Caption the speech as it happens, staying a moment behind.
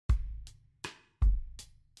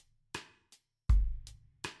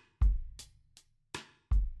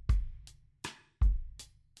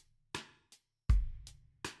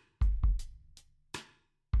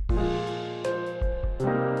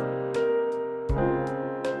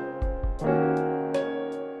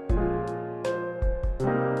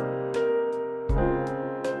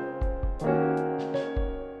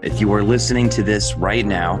If you are listening to this right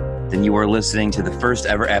now, then you are listening to the first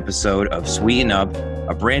ever episode of Sweeten Up,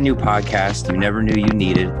 a brand new podcast you never knew you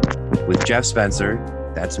needed, with Jeff Spencer,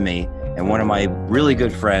 that's me, and one of my really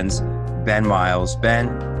good friends, Ben Miles. Ben,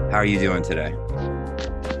 how are you doing today?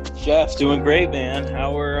 Jeff, doing great, man.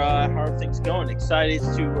 How are things going? Excited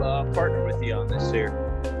to partner with you on this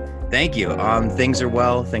here. Thank you. Things are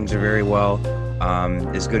well. Things are very well.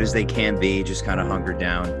 As good as they can be. Just kind of hunkered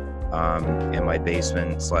down in my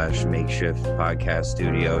basement / makeshift podcast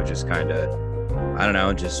studio. Just kind of, I don't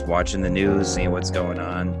know, just watching the news, seeing what's going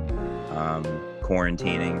on,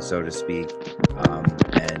 quarantining, so to speak.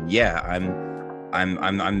 And yeah,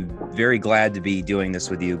 I'm very glad to be doing this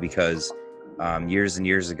with you because years and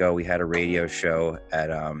years ago we had a radio show at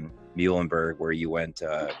Muhlenberg where you went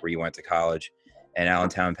to college in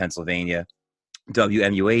Allentown, Pennsylvania,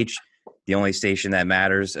 WMUH, the only station that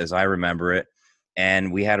matters as I remember it.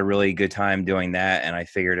 And we had a really good time doing that. And I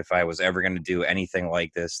figured if I was ever going to do anything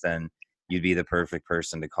like this, then you'd be the perfect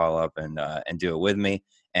person to call up and do it with me.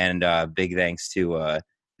 And big thanks to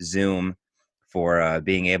Zoom for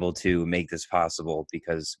being able to make this possible,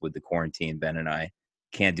 because with the quarantine, Ben and I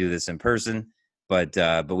can't do this in person, but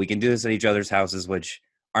we can do this at each other's houses, which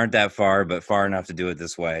aren't that far, but far enough to do it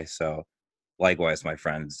this way. So likewise, my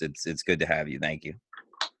friends, it's good to have you. Thank you.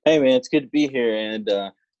 Hey, man, it's good to be here. And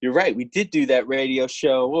you're right. We did do that radio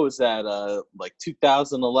show. What was that? Like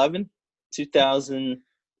 2011,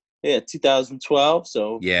 2012.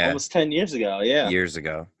 So yeah, almost 10 years ago. Yeah. Years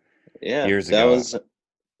ago.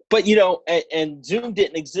 But and Zoom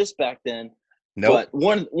didn't exist back then. Nope.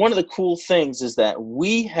 But one of the cool things is that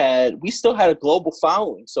we still had a global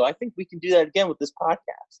following. So I think we can do that again with this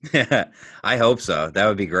podcast. I hope so. That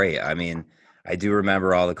would be great. I mean, I do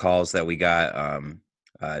remember all the calls that we got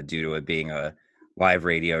due to it being a live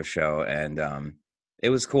radio show, and it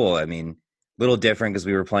was cool. I mean, a little different because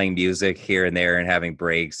we were playing music here and there and having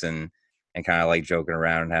breaks and kind of like joking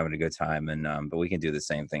around and having a good time. And but we can do the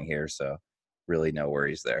same thing here, so really no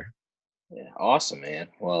worries there. Yeah, awesome, man.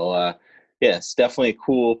 Well, yeah, it's definitely a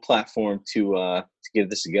cool platform to give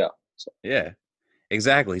this a go. So. Yeah,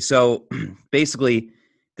 exactly. So basically,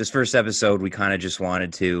 this first episode, we kind of just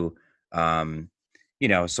wanted to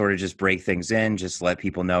sort of just break things in, just let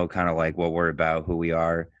people know kind of like what we're about, who we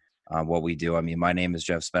are, what we do. I mean, my name is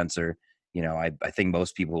Jeff Spencer. You know, I think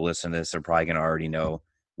most people who listen to this are probably going to already know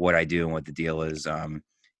what I do and what the deal is. I'm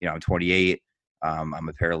 28. I'm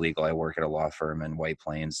a paralegal. I work at a law firm in White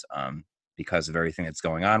Plains. Because of everything that's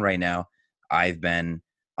going on right now, I've been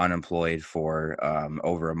unemployed for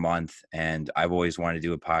over a month, and I've always wanted to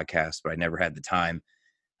do a podcast, but I never had the time.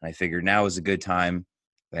 And I figured now is a good time.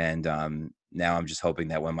 And now I'm just hoping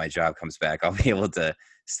that when my job comes back, I'll be able to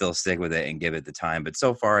still stick with it and give it the time. But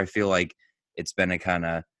so far, I feel like it's been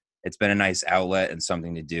a nice outlet and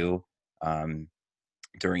something to do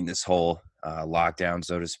during this whole lockdown,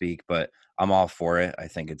 so to speak. But I'm all for it. I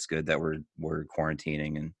think it's good that we're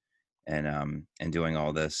quarantining and doing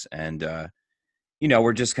all this. And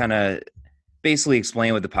we're just kind of basically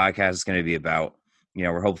explaining what the podcast is going to be about.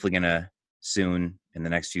 We're hopefully going to soon, in the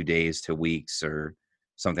next few days to weeks or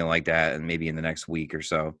something like that, and maybe in the next week or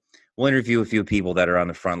so, we'll interview a few people that are on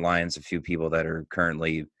the front lines, a few people that are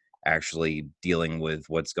currently actually dealing with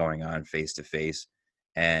what's going on face to face.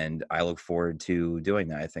 And I look forward to doing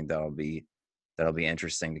that. I think that'll be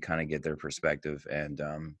interesting to kind of get their perspective. And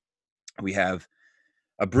we have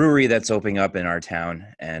a brewery that's opening up in our town,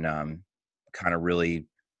 and kind of really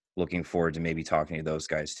looking forward to maybe talking to those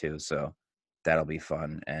guys too. So that'll be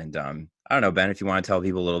fun. And I don't know, Ben, if you want to tell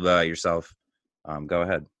people a little bit about yourself, go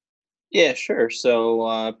ahead. Yeah, sure.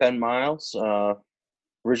 So Ben Miles,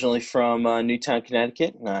 originally from Newtown,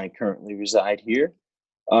 Connecticut, and I currently reside here.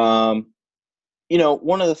 One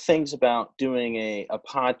of the things about doing a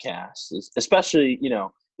podcast is, especially,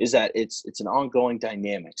 is that it's an ongoing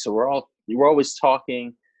dynamic. So we're always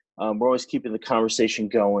talking, we're always keeping the conversation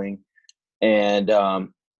going. And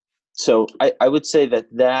so I would say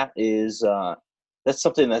that is that's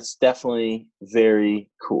something that's definitely very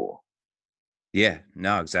cool. Yeah,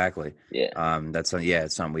 no, exactly. Yeah. It's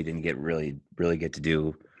something we didn't really get to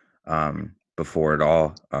do before at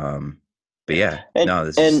all. But yeah,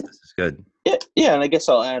 this is good. Yeah, and I guess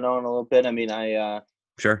I'll add on a little bit. I mean,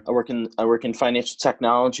 Sure. I work in financial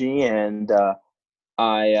technology, and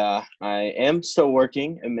I am still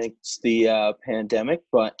working amidst the pandemic.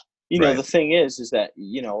 But Right. The thing is that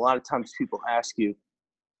a lot of times people ask you,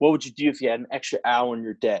 what would you do if you had an extra hour in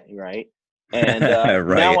your day, right? And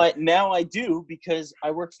right. now I do, because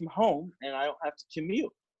I work from home and I don't have to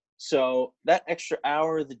commute. So that extra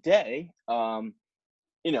hour of the day,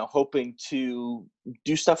 hoping to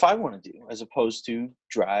do stuff I want to do as opposed to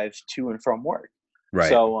drive to and from work. Right.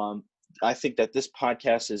 So I think that this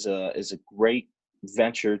podcast is a great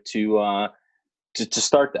venture to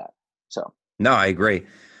start that. So No, I agree.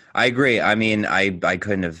 I mean, I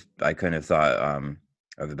couldn't have thought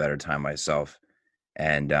of a better time myself.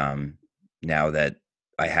 And now that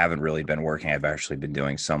I haven't really been working, I've actually been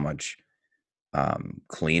doing so much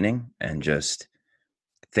cleaning and just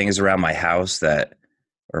things around my house that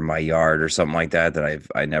or my yard or something like that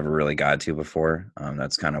I never really got to before.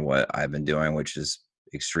 That's kind of what I've been doing, which is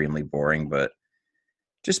extremely boring, but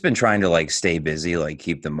just been trying to like stay busy, like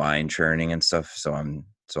keep the mind churning and stuff. So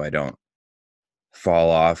I don't fall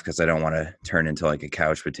off because I don't want to turn into like a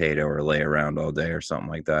couch potato or lay around all day or something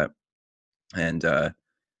like that. And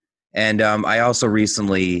I also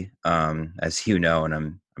recently, as you know, and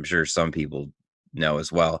I'm sure some people know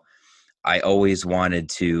as well, I always wanted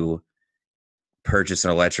to purchase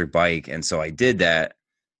an electric bike, and so I did that.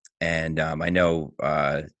 And I know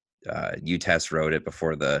you test rode it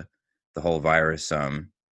before the whole virus I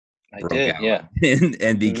broke did, out yeah. and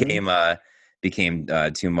Hmm. became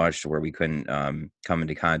too much to where we couldn't come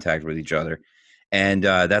into contact with each other. And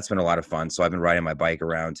that's been a lot of fun. So I've been riding my bike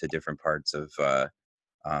around to different parts of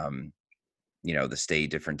um, the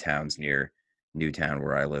state, different towns near Newtown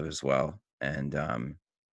where I live as well. And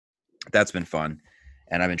that's been fun.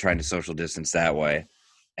 And I've been trying to social distance that way.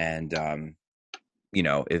 And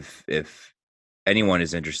if anyone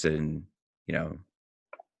is interested in, you know,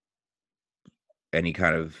 any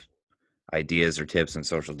kind of ideas or tips on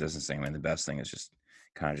social distancing, I mean, the best thing is just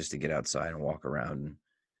kind of just to get outside and walk around and,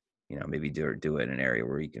 maybe do it in an area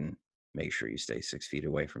where you can make sure you stay 6 feet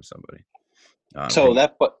away from somebody. So Have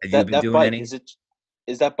you that been that doing bike any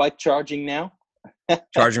is that bike charging now?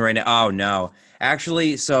 charging right now? Oh no,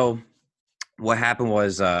 actually, so what happened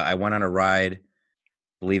was I went on a ride,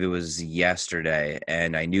 believe it was yesterday,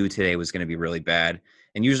 and I knew today was going to be really bad.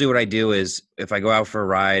 And usually what I do is if I go out for a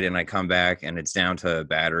ride and I come back and it's down to a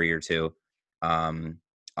battery or two, um,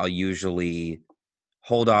 I'll usually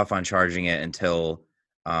hold off on charging it until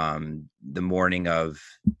the morning of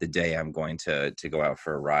the day I'm going to go out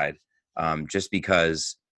for a ride, just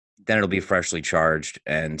because then it'll be freshly charged.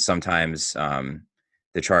 And sometimes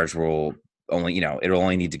the charge will only, it'll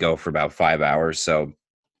only need to go for about 5 hours. So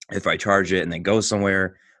if I charge it and then go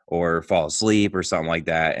somewhere or fall asleep or something like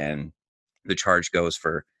that, and the charge goes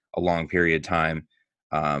for a long period of time,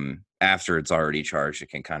 after it's already charged, it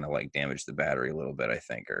can kind of like damage the battery a little bit, I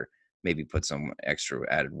think, or maybe put some extra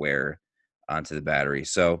added wear onto the battery.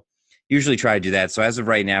 So usually try to do that. So as of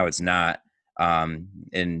right now, it's not.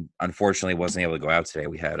 And unfortunately, wasn't able to go out today.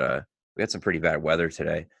 We had some pretty bad weather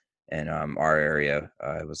today in our area.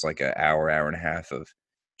 It was like an hour and a half of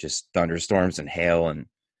just thunderstorms and hail and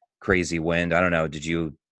crazy wind. I don't know. Did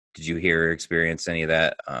you hear or experience any of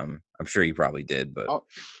that? I'm sure you probably did, but Oh,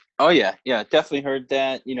 oh yeah, yeah, definitely heard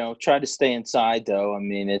that. Try to stay inside though. I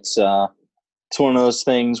mean, it's one of those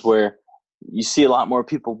things where you see a lot more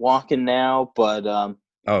people walking now, but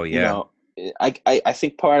oh you yeah. know, I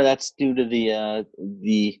think part of that's due to the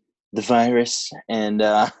virus, and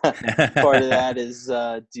part of that is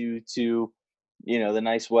due to the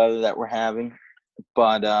nice weather that we're having.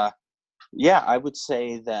 But yeah, I would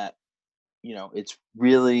say that it's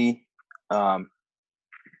really um,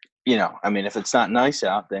 I mean, if it's not nice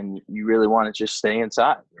out, then you really want to just stay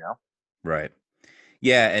inside. Right.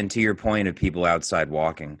 Yeah, and to your point of people outside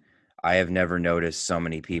walking, I have never noticed so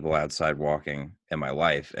many people outside walking in my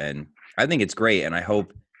life, and I think it's great, and I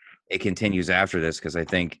hope it continues after this because I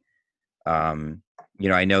think, um,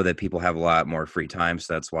 I know that people have a lot more free time,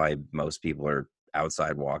 so that's why most people are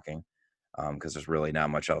outside walking because there's really not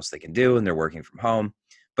much else they can do, and they're working from home.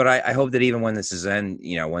 But I hope that even when this is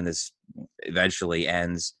when this eventually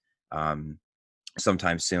ends, um,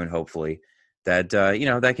 sometime soon, hopefully, that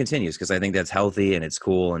that continues because I think that's healthy and it's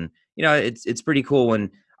cool. And it's pretty cool when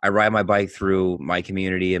I ride my bike through my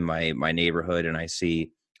community and my neighborhood and I see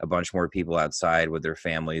a bunch more people outside with their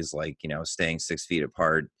families, like staying 6 feet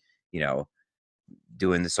apart, you know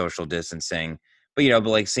doing the social distancing, but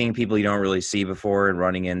like seeing people you don't really see before and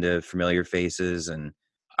running into familiar faces. And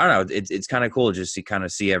I don't know, it's kind of cool just to kind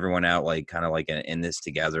of see everyone out, like kind of like in this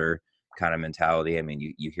together kind of mentality. I mean,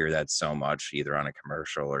 you hear that so much either on a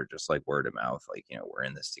commercial or just like word of mouth, like we're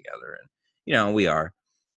in this together, and we are.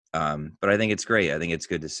 But I think it's great. I think it's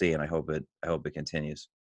good to see, and I hope it continues.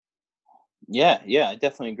 Yeah, yeah, I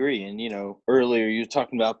definitely agree. And earlier you were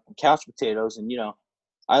talking about couch potatoes, and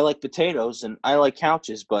I like potatoes and I like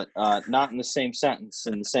couches, but not in the same sentence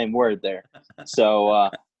in the same word there. So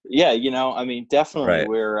yeah, I mean, definitely Right.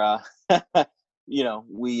 we're we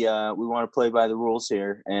want to play by the rules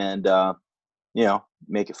here and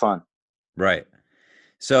make it fun. Right.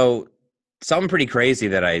 So something pretty crazy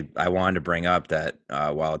that I wanted to bring up that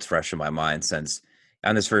while it's fresh in my mind, since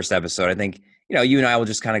on this first episode, I think, you and I will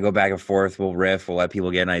just kind of go back and forth. We'll riff. We'll let people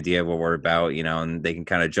get an idea of what we're about, and they can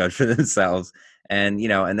kind of judge for themselves. And,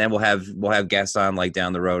 and then we'll have guests on like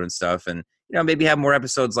down the road and stuff. And, maybe have more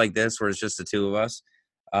episodes like this where it's just the two of us.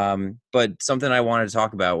 But something I wanted to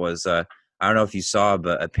talk about was, I don't know if you saw,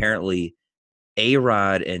 but apparently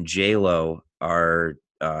A-Rod and J-Lo are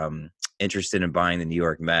interested in buying the New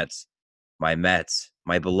York Mets. My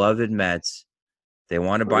beloved Mets. They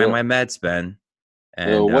want to buy my Mets, Ben.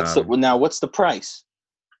 And what's the price?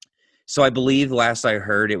 So I believe last I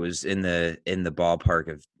heard it was in the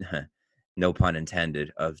ballpark of no pun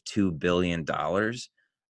intended of $2 billion.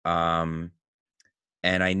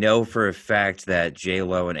 And I know for a fact that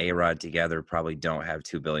J-Lo and A-Rod together probably don't have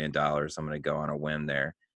 $2 billion. I'm going to go on a whim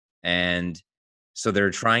there. And so they're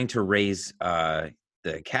trying to raise the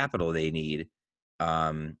capital they need,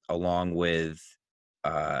 along with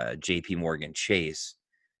JP Morgan Chase,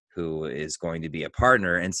 who is going to be a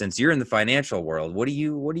partner. And since you're in the financial world, what do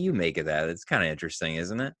you make of that? It's kind of interesting,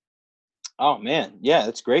 isn't it? Oh man, yeah,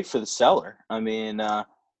 it's great for the seller. I mean,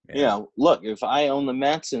 look, if I own the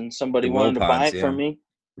Mets and somebody wanted to buy it from me,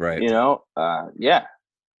 right? Yeah,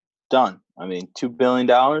 done. I mean, $2 billion.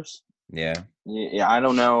 Yeah. Yeah, I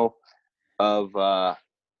don't know of.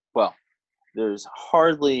 Well, there's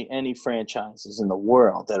hardly any franchises in the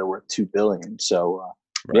world that are worth $2 billion. So,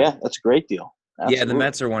 right. Yeah, that's a great deal. Absolutely. Yeah, the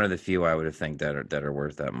Mets are one of the few I would have think that are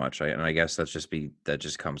worth that much. And I guess that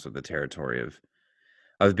just comes with the territory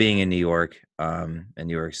of being in New York, and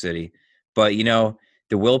New York City. But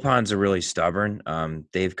the Wilpons are really stubborn.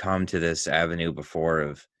 They've come to this avenue before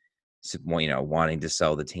of wanting to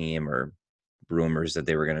sell the team, or rumors that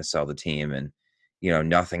they were going to sell the team, and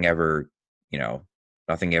nothing ever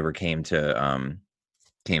came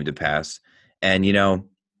to pass. And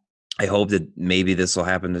I hope that maybe this will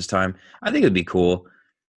happen this time. I think it'd be cool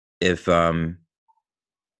if A-Rod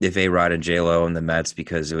and J-Lo and the Mets,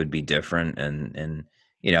 because it would be different, and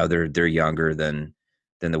they're younger than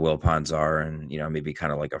the Wilpons are, and maybe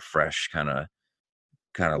kind of like a fresh kind of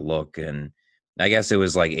look. And I guess it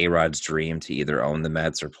was like A-Rod's dream to either own the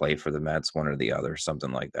Mets or play for the Mets, one or the other,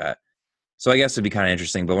 something like that. So I guess it'd be kind of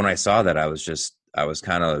interesting. But when I saw that, I was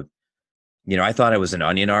kind of, I thought it was an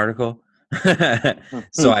Onion article.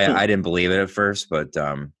 So I didn't believe it at first, but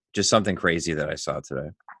just something crazy that I saw today.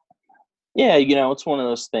 Yeah, it's one of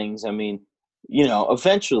those things. I mean,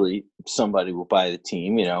 eventually somebody will buy the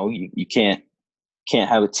team. You can't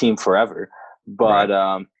have a team forever. But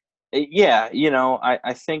right. Yeah,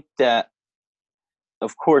 I think that,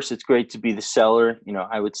 of course, it's great to be the seller.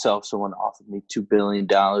 I would sell if someone offered me $2 billion.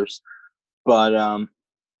 But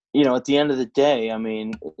at the end of the day, I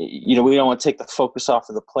mean, we don't want to take the focus off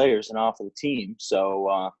of the players and off of the team.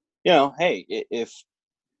 So, hey,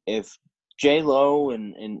 if J-Lo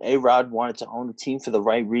and A-Rod wanted to own the team for the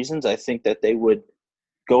right reasons, I think that they would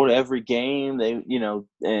go to every game.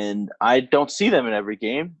 And I don't see them in every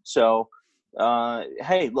game. So,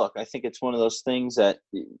 hey, look, I think it's one of those things that,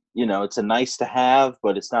 it's a nice to have,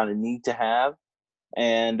 but it's not a need to have.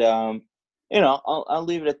 And, I'll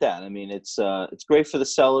leave it at that. I mean, it's great for the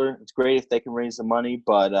seller. It's great if they can raise the money,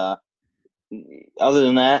 but other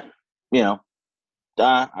than that,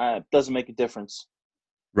 it doesn't make a difference.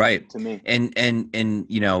 Right. To me. And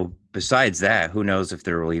besides that, who knows if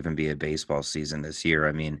there will even be a baseball season this year?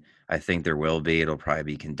 I mean, I think there will be. It'll probably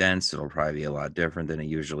be condensed. It'll probably be a lot different than it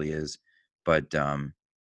usually is. But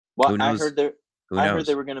well, I heard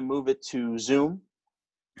they were going to move it to Zoom.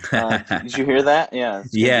 Did you hear that? Yeah.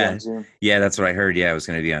 Yeah, that's what I heard. Yeah, it was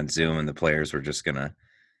going to be on Zoom, and the players were just gonna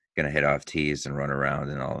hit off tees and run around,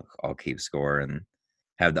 and I'll keep score, and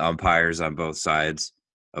have the umpires on both sides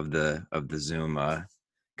of the Zoom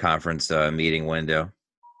conference meeting window.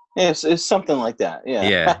 Yeah, it's something like that.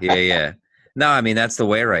 Yeah. No, I mean, that's the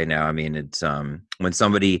way right now. I mean, it's when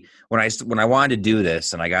I wanted to do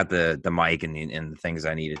this, and I got the mic and the things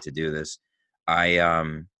I needed to do this,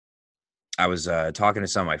 I was talking to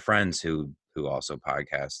some of my friends who also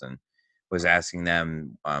podcast, and was asking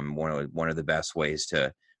them one of the best ways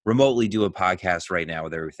to remotely do a podcast right now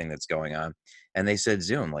with everything that's going on. And they said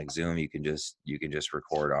Zoom. Like Zoom, you can just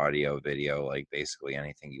record audio, video, like basically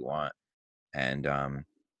anything you want. And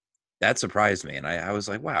that surprised me. And I was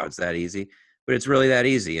like, wow, it's that easy. But it's really that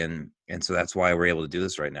easy. And so that's why we're able to do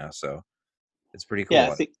this right now. So it's pretty cool.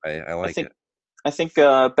 Yeah, I like it. I think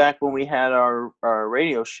back when we had our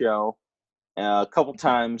radio show, a couple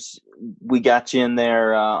times we got you in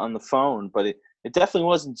there on the phone, but it definitely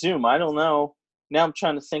wasn't Zoom. I don't know. now I'm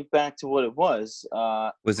trying to think back to what it was.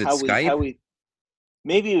 Was it How Skype? we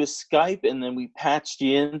maybe it was Skype, and then we patched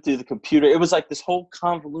you in through the computer. It was like this whole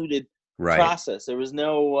convoluted Right. process. There was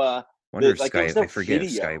no Wonder if there was Skype. I no forget if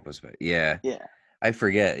video. Skype was. Yeah, Yeah. I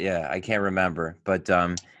forget. Yeah, I can't remember. But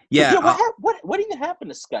But yeah. yeah, what even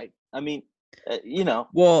happened to Skype? I mean, you know,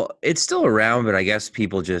 Well, it's still around, but I guess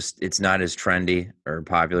people just it's not as trendy or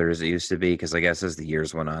popular as it used to be because I guess as the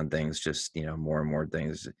years went on, things just more and more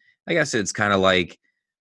things. I guess it's kind of like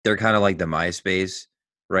they're kind of like the MySpace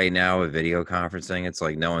right now with video conferencing. It's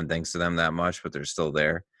like no one thinks of them that much, but they're still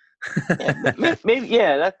there. yeah, maybe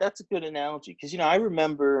yeah, that's a good analogy because I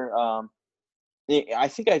remember I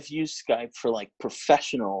think I've used Skype for like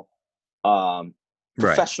um,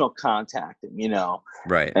 Right, professional contacting,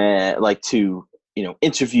 right. and like to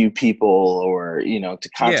interview people or to Yeah.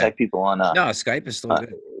 contact people on a No, Skype is still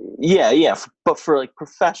good. yeah, but for like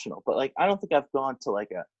professional. But like I don't think I've gone to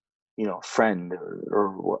like a friend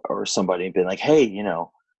or somebody and been like, hey,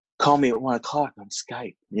 call me at 1 o'clock on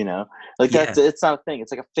Skype. Like Yeah, it's not a thing.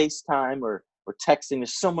 It's like a FaceTime or texting.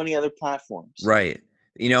 There's so many other platforms. right.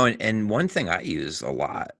 And one thing I use a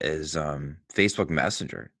lot is Facebook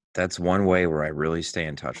Messenger. That's one way where I really stay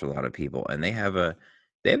in touch with a lot of people, and they have a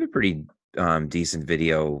pretty decent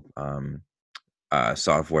video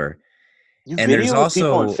software. You And there's video with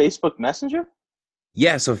people on also Facebook Messenger?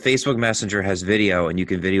 yeah, so Facebook Messenger has video, and you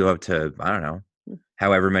can video up to I don't know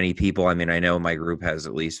however many people. I mean, I know my group has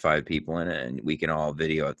at least 5 people in it, and we can all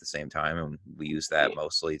video at the same time, and we use that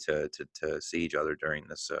mostly to see each other during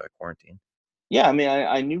this quarantine. Yeah, I mean,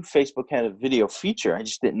 I knew Facebook had a video feature. I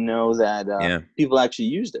just didn't know that Yeah, people actually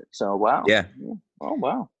used it. So wow. yeah, Yeah. Oh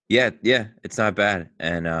wow. yeah. It's not bad,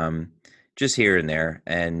 and just here and there.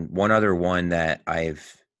 And one other one that I've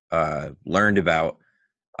learned about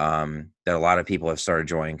that a lot of people have started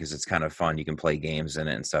joining because it's kind of fun. You can play games in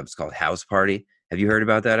it and stuff. It's called House Party. Have you heard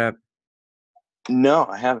about that app? No,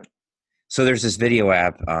 I haven't. So there's this video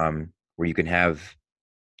app where you can have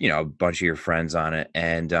a bunch of your friends on it,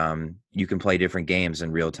 and you can play different games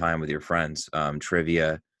in real time with your friends.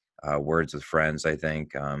 Trivia, words with friends. I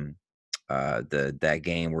think that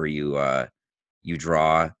game where you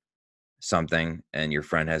draw something and your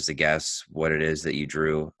friend has to guess what it is that you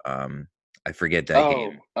drew. I forget that Oh,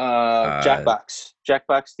 game. Uh, Jackbox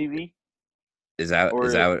TV, is that is or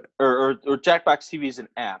that what, Jackbox TV is an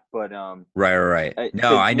app, but right? Right.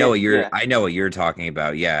 No, the I know name, what you're. yeah. I know what you're talking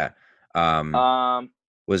about. Yeah. Um, Um,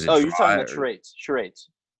 was it oh, you're talking draw? about charades. Charades.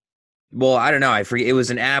 Well, I don't know. I forget. It was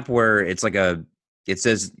an app where it's like it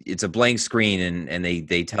says it's a blank screen and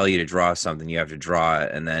they tell you to draw something. You have to draw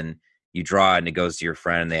it and then you draw it and it goes to your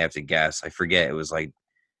friend and they have to guess. I forget. It was like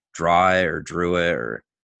draw it or drew it or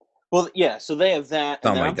Well, yeah. So they have that, and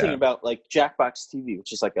something then like I'm thinking that. about like Jackbox TV,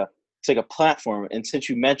 which is like it's like a platform. And since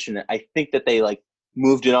you mentioned it, I think that they like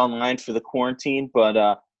moved it online for the quarantine. But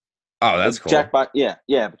Oh, that's cool. Jackbox, yeah.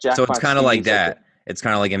 But So it's Jackbox kind of TV like is like a that. It's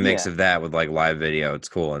kind of like a mix yeah. of that with like live video. It's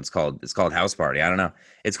cool. And it's called House Party. I don't know.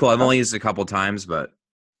 It's cool. I've only Oh, used it a couple times, but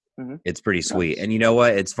hmm, it's pretty sweet. nice. And you know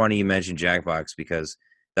what? It's funny you mentioned Jackbox because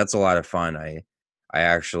that's a lot of fun. I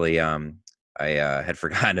actually I had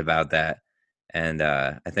forgotten about that. And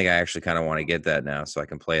I think I actually kind of want to get that now so I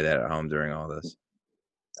can play that at home during all this.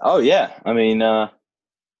 Oh yeah. I mean,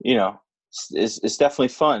 it's definitely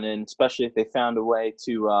fun, and especially if they found a way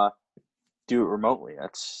to do it remotely.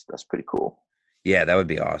 That's pretty cool. Yeah, that would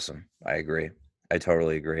be awesome. I agree. I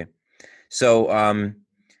totally agree. So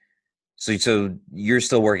so you're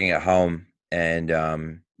still working at home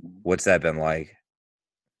and what's that been like?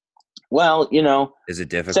 Well, Is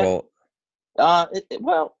it so, difficult?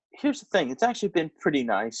 well, here's the thing. It's actually been pretty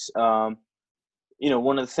nice. One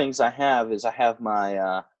of the things I have is I have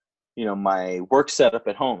my my work setup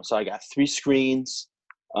at home. So I got 3 screens,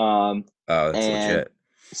 um, Oh, that's and legit.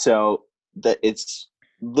 so that it's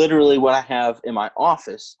literally what I have in my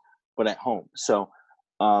office, but at home. So,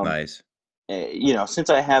 um, Nice. since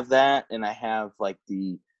I have that and I have like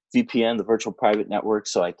the VPN, the virtual private network,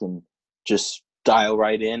 so I can just dial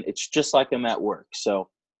right in. It's just like I'm at work. So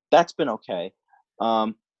that's been okay.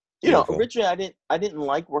 Um, Beautiful. originally I didn't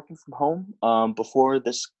like working from home before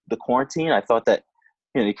the quarantine. I thought that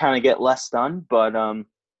you kind of get less done, but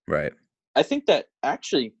Right. I think that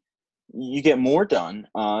actually you get more done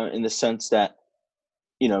in the sense that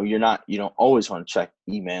you don't always want to check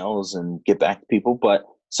emails and get back to people, but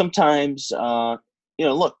sometimes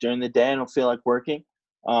look, during the day I don't feel like working.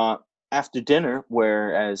 uh, After dinner,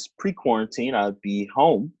 whereas pre-quarantine I'd be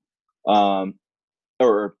home, um,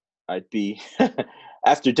 or I'd be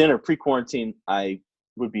after dinner pre-quarantine I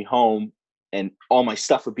would be home and all my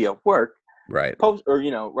stuff would be at work. Right. Post or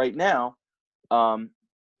right now, um,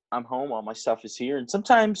 I'm home, all my stuff is here, and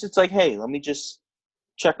sometimes it's like, hey, let me just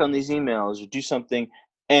check on these emails or do something,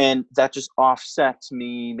 and that just offsets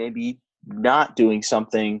me maybe not doing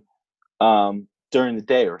something during the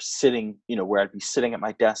day or sitting, where I'd be sitting at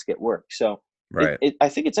my desk at work. So Right. I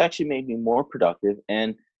think it's actually made me more productive,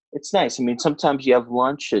 and it's nice. I mean, sometimes you have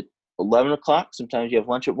lunch at 11 o'clock, sometimes you have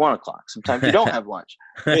lunch at 1 o'clock, sometimes you don't have lunch,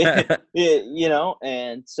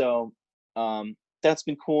 and so that's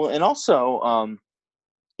been cool. And also,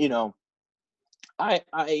 you know, I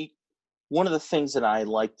one of the things that I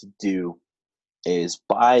like to do is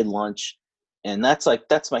buy lunch, and that's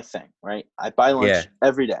my thing, right? I buy Yeah. lunch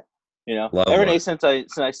every day. Love Every day lunch.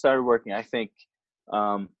 since I started working. I think,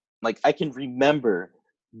 like I can remember,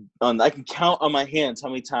 I can count on my hands how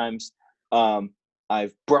many times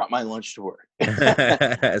I've brought my lunch to work.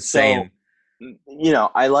 So, Same.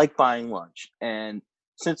 I like buying lunch, and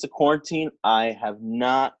since the quarantine, I have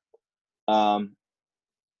not. Um,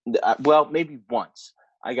 well, maybe once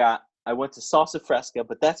I went to Salsa Fresca,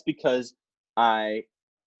 but that's because I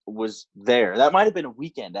was there. That might have been a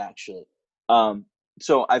weekend actually. Um,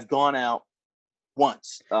 so I've gone out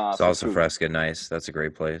once for Salsa food. Fresca, nice. That's a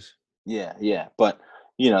great place. Yeah, yeah. But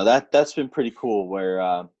that's been pretty cool. Where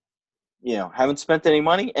haven't spent any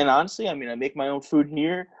money, and honestly, I mean, I make my own food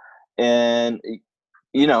here, and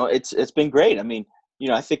it's been great. I mean,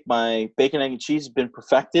 I think my bacon, egg, and cheese has been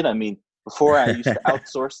perfected. I mean, before I used to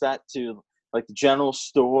outsource that to like the general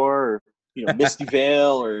store, or Misty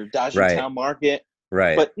Vale or Dodging Right. Town Market,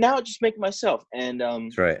 Right. but now I just make it myself, and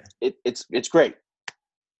That's right. it's great.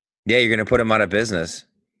 Yeah, you're gonna put them out of business.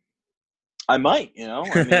 I might,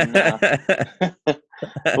 I mean,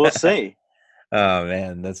 we'll see. Oh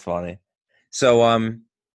man, that's funny. So,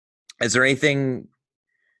 is there anything,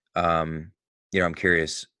 um, I'm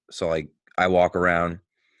curious. So, like, I walk around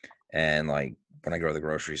and like when I go to the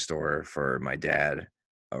grocery store for my dad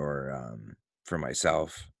or for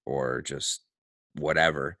myself or just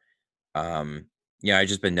whatever, um, I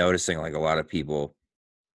just been noticing like a lot of people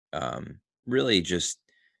really just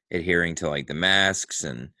adhering to like the masks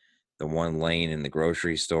and the one lane in the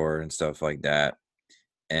grocery store and stuff like that.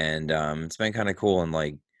 And it's been kind of cool. And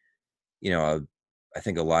like, you know, uh, I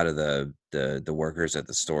think a lot of the workers at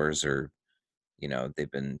the stores are,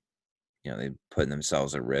 they've been, they've putting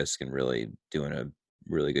themselves at risk and really doing a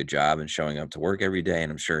really good job and showing up to work every day.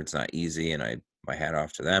 And I'm sure it's not easy. And my hat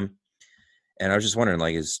off to them. And I was just wondering,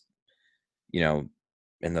 like, you know,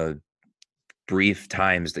 in the brief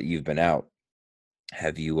times that you've been out,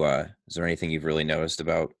 have you, is there anything you've really noticed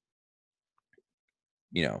about,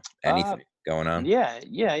 Uh, anything going on? yeah,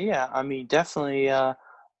 yeah, yeah. I mean, definitely.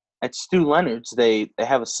 At Stu Leonard's, they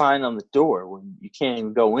have a sign on the door when you can't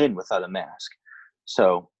even go in without a mask.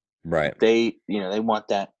 So Right. they want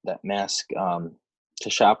that mask to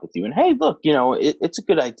shop with you. And hey, look, it's a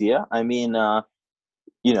good idea. I mean,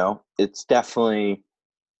 it's definitely,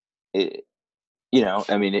 it,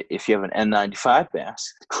 I mean, if you have an N95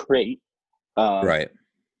 mask, great. Um, Right.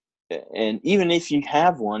 and even if you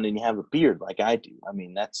have one and you have a beard like I do, I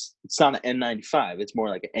mean, it's not an N95. It's more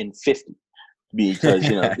like an N50, because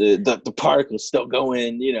the particles still go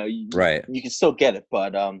in. Right. You can still get it,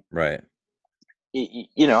 but Right.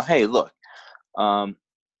 hey, look, um,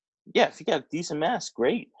 yeah, if you got a decent mask,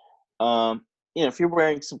 great. If you're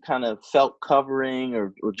wearing some kind of felt covering,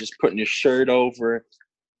 or just putting your shirt over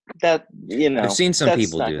that, I've seen some that's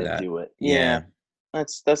people not do going to that. do it. Yeah, Yeah.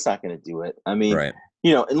 that's not going to do it. I mean, Right.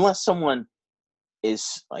 unless someone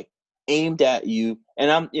is like aimed at you,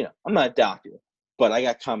 and I'm not a doctor, but I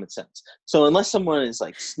got common sense. So unless someone is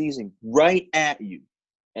like sneezing right at you,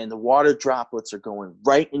 and the water droplets are going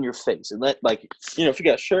right in your face, and like if you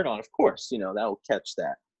got a shirt on, of course that will catch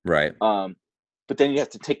that. Right. But then you have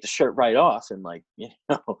to take the shirt right off and like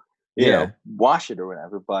Yeah. wash it or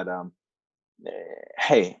whatever. But eh,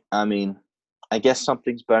 hey, I mean, I guess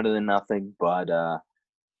something's better than nothing. But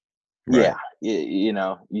Right. yeah,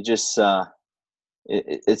 you just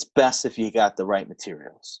it's best if you got the right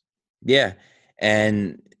materials. Yeah.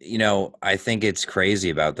 And, I think it's crazy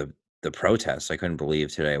about the protests. I couldn't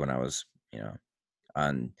believe today when I was,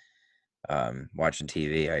 on watching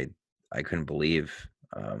TV. I couldn't believe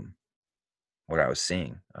what I was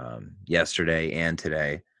seeing yesterday and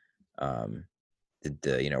today. Um,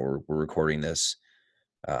 we're recording this,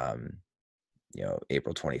 um,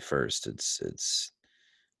 April 21st. It's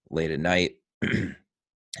late at night,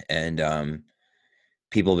 and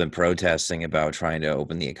people have been protesting about trying to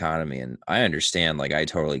open the economy, and I understand. Like, I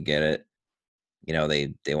totally get it.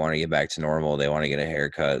 They want to get back to normal. They want to get a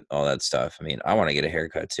haircut, all that stuff. I mean, I want to get a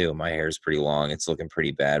haircut too. My hair is pretty long. It's looking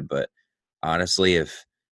pretty bad, but honestly, if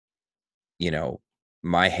you know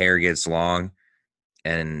my hair gets long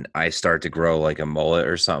and I start to grow like a mullet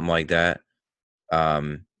or something like that,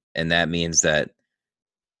 and that means that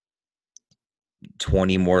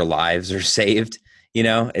 20 more lives are saved,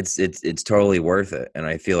 it's totally worth it. And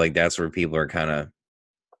I feel like that's where people are kind of,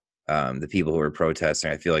 the people who are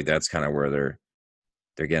protesting, I feel like that's kind of where they're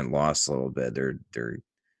getting lost a little bit. They're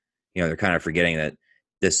kind of forgetting that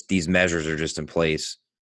these measures are just in place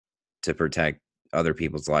to protect other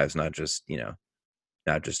people's lives, not just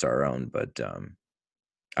our own. But I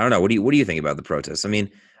don't know. What do you think about the protests? I mean,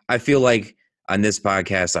 I feel like on this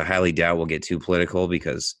podcast, I highly doubt we'll get too political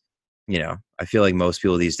because, I feel like most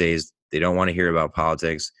people these days, they don't want to hear about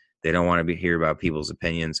politics. They don't want to hear about people's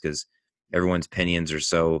opinions because everyone's opinions are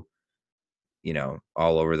so,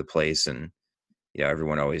 all over the place. And,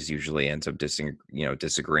 everyone always usually ends up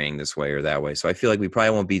disagreeing this way or that way. So I feel like we probably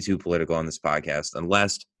won't be too political on this podcast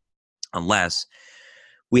unless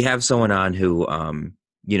we have someone on who,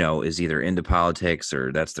 is either into politics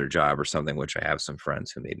or that's their job or something, which I have some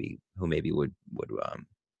friends who maybe would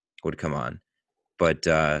come on. But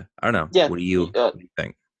I don't know. Yeah. What do you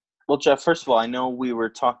think? Well, Jeff, first of all, I know we were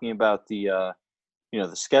talking about the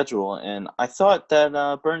the schedule, and I thought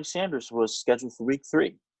that Bernie Sanders was scheduled for week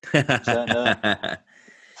 3. That,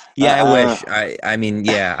 Yeah, I wish. I mean,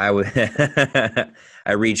 yeah, I would.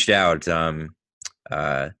 I reached out. I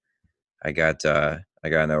got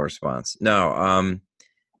no response. No.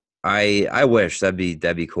 I wish that'd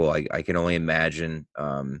be cool. I can only imagine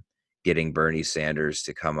getting Bernie Sanders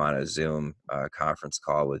to come on a Zoom conference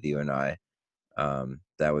call with you and I.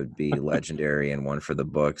 That would be legendary and one for the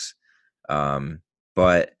books.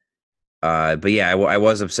 But yeah, I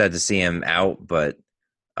was upset to see him out, but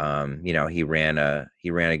he ran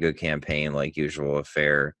a good campaign, like usual, a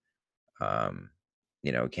fair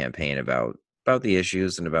campaign about the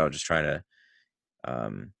issues and about just trying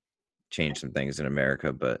to change some things in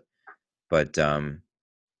America. But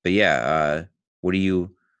yeah, what do you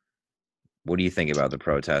think about the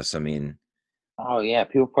protests? I mean, oh yeah,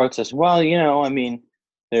 people protest. Well, I mean,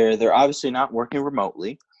 they're obviously not working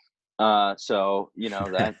remotely, so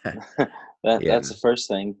that yeah, that's the first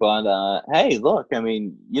thing. But hey, look, I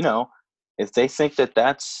mean, if they think that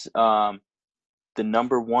that's the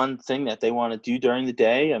number one thing that they want to do during the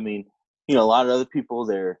day, I mean, a lot of other people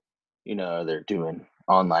they're doing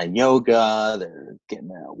online yoga, they're getting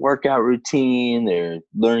a workout routine, they're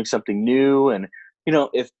learning something new, and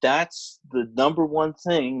if that's the number one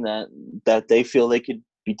thing that they feel they could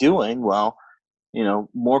be doing, well,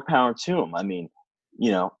 more power to them. I mean,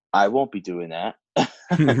 I won't be doing that.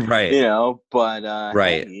 right, But hey,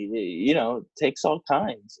 right, it takes all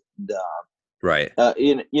kinds. And, right,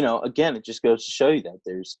 again, it just goes to show you that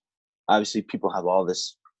there's obviously people have all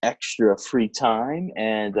this extra free time,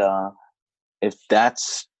 and if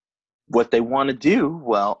that's what they want to do,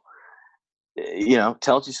 well,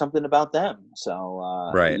 tells you something about them.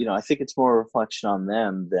 So, right, I think it's more a reflection on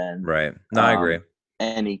them than right. No, I agree.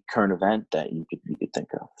 any current event that you could think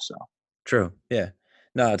of. So True. Yeah.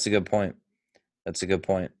 No, that's a good point. That's a good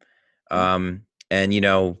point. yeah.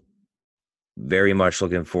 And very much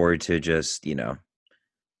looking forward to just getting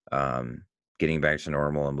back to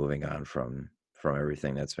normal and moving on from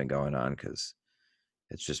everything that's been going on, because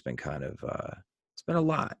it's just been kind of it's been a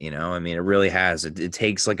lot. I mean, it really has. It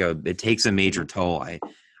takes a major toll.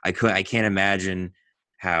 I can't imagine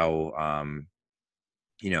how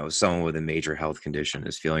someone with a major health condition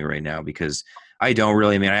is feeling right now, because I don't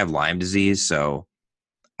really. I mean, I have Lyme disease, so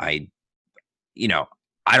I you know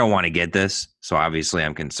I don't want to get this, so obviously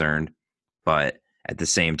I'm concerned, but at the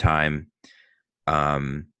same time,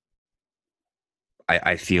 um,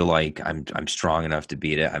 I feel like I'm strong enough to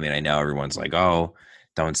beat it. I mean, I know everyone's like, "Oh,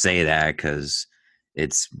 don't say that because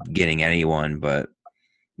it's getting anyone," but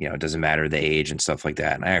it doesn't matter the age and stuff like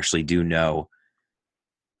that. And I actually do know,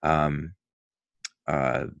 um,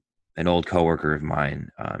 uh, an old coworker of mine.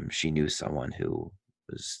 She knew someone who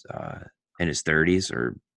was in his 30s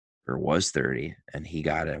or was 30, and he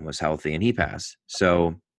got it and was healthy and he passed.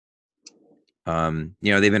 So,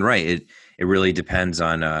 they've been right. It really depends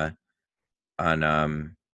on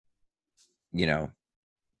you know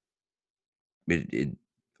it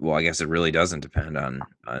well, I guess it really doesn't depend on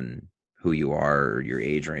who you are or your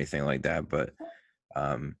age or anything like that, but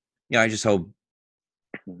I just hope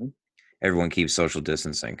Mhm. everyone keeps social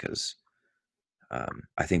distancing, because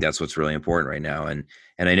I think that's what's really important right now. And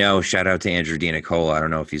I know, shout out to Andrew DiNicola. I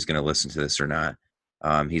don't know if he's going to listen to this or not.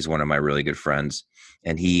 He's one of my really good friends,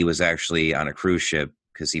 and he was actually on a cruise ship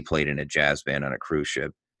because he played in a jazz band on a cruise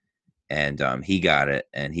ship, and he got it,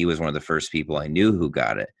 and he was one of the first people I knew who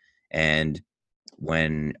got it. And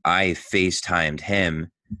when I FaceTimed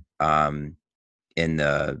him, um, in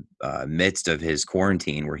the midst of his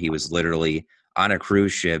quarantine, where he was literally on a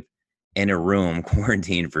cruise ship in a room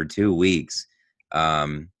quarantined for 2 weeks,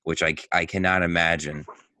 which I cannot imagine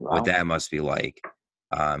what that must be like.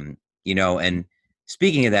 And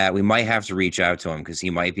speaking of that, we might have to reach out to him because he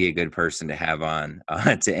might be a good person to have on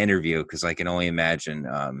to interview, because I can only imagine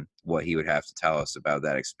what he would have to tell us about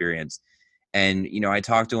that experience. And, I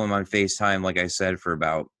talked to him on FaceTime, like I said, for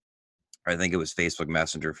about, I think it was Facebook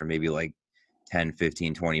Messenger, for maybe like 10,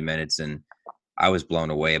 15, 20 minutes. And I was blown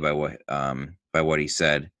away by what he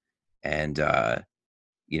said. And, but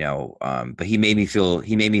he made me feel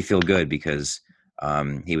good, because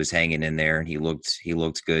he was hanging in there, and he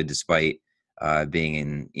looked good despite being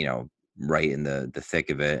in, right in the thick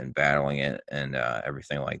of it and battling it and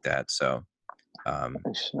everything like that. So,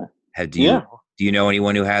 do you know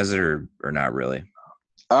anyone who has it, or not really?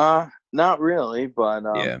 Not really, but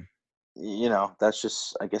yeah. That's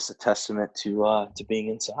just, I guess, a testament to being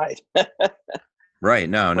inside. Right.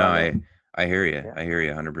 No, I hear you. Yeah. I hear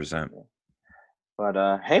you 100%.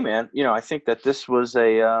 But hey, man, I think that this was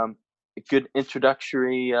a good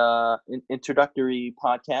introductory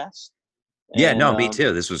podcast. Yeah, no, me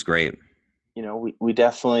too. This was great. We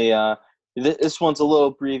definitely this one's a little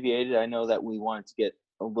abbreviated. I know that we wanted to get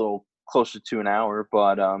a little closer to an hour,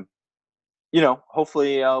 but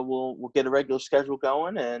hopefully we'll get a regular schedule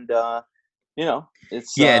going, and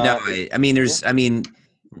it's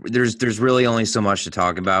there's really only so much to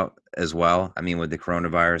talk about as well. I mean, with the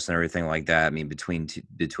coronavirus and everything like that, I mean,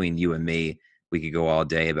 between you and me, we could go all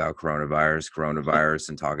day about coronavirus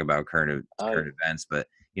and talk about current events, but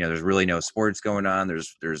there's really no sports going on.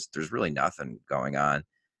 There's really nothing going on.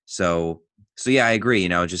 So yeah, I agree.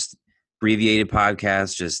 Just abbreviated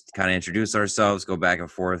podcast, just kind of introduce ourselves, go back and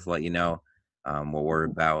forth, let you know what we're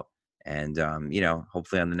about, and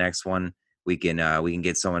hopefully on the next one we can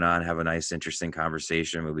get someone on, have a nice, interesting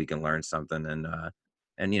conversation where we can learn something, and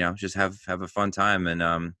just have a fun time,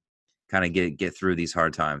 and kind of get through these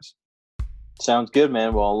hard times. Sounds good,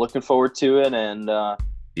 man. Well, looking forward to it, and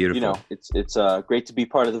beautiful. It's great to be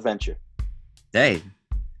part of the venture. Hey,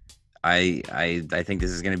 I think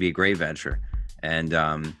this is going to be a great venture, and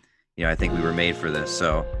I think we were made for this.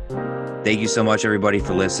 So thank you so much, everybody,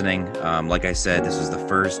 for listening. Like I said, this was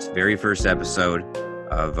the very first episode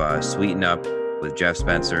of Sweeten Up with Jeff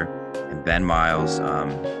Spencer and Ben Miles.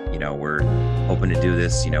 We're hoping to do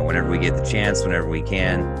this, whenever we get the chance, whenever we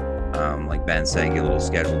can. Like Ben said, get a little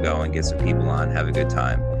schedule going, get some people on, have a good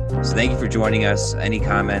time. So thank you for joining us. Any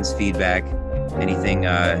comments, feedback, anything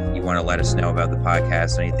you want to let us know about the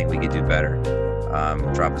podcast, anything we could do better,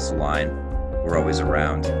 drop us a line. We're always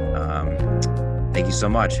around. Thank you so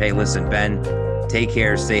much. Hey, listen, Ben, take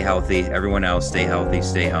care, stay healthy. Everyone else, stay healthy,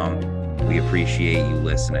 stay home. We appreciate you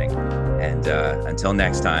listening. And until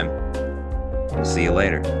next time, we'll see you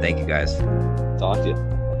later. Thank you, guys. Talk to you.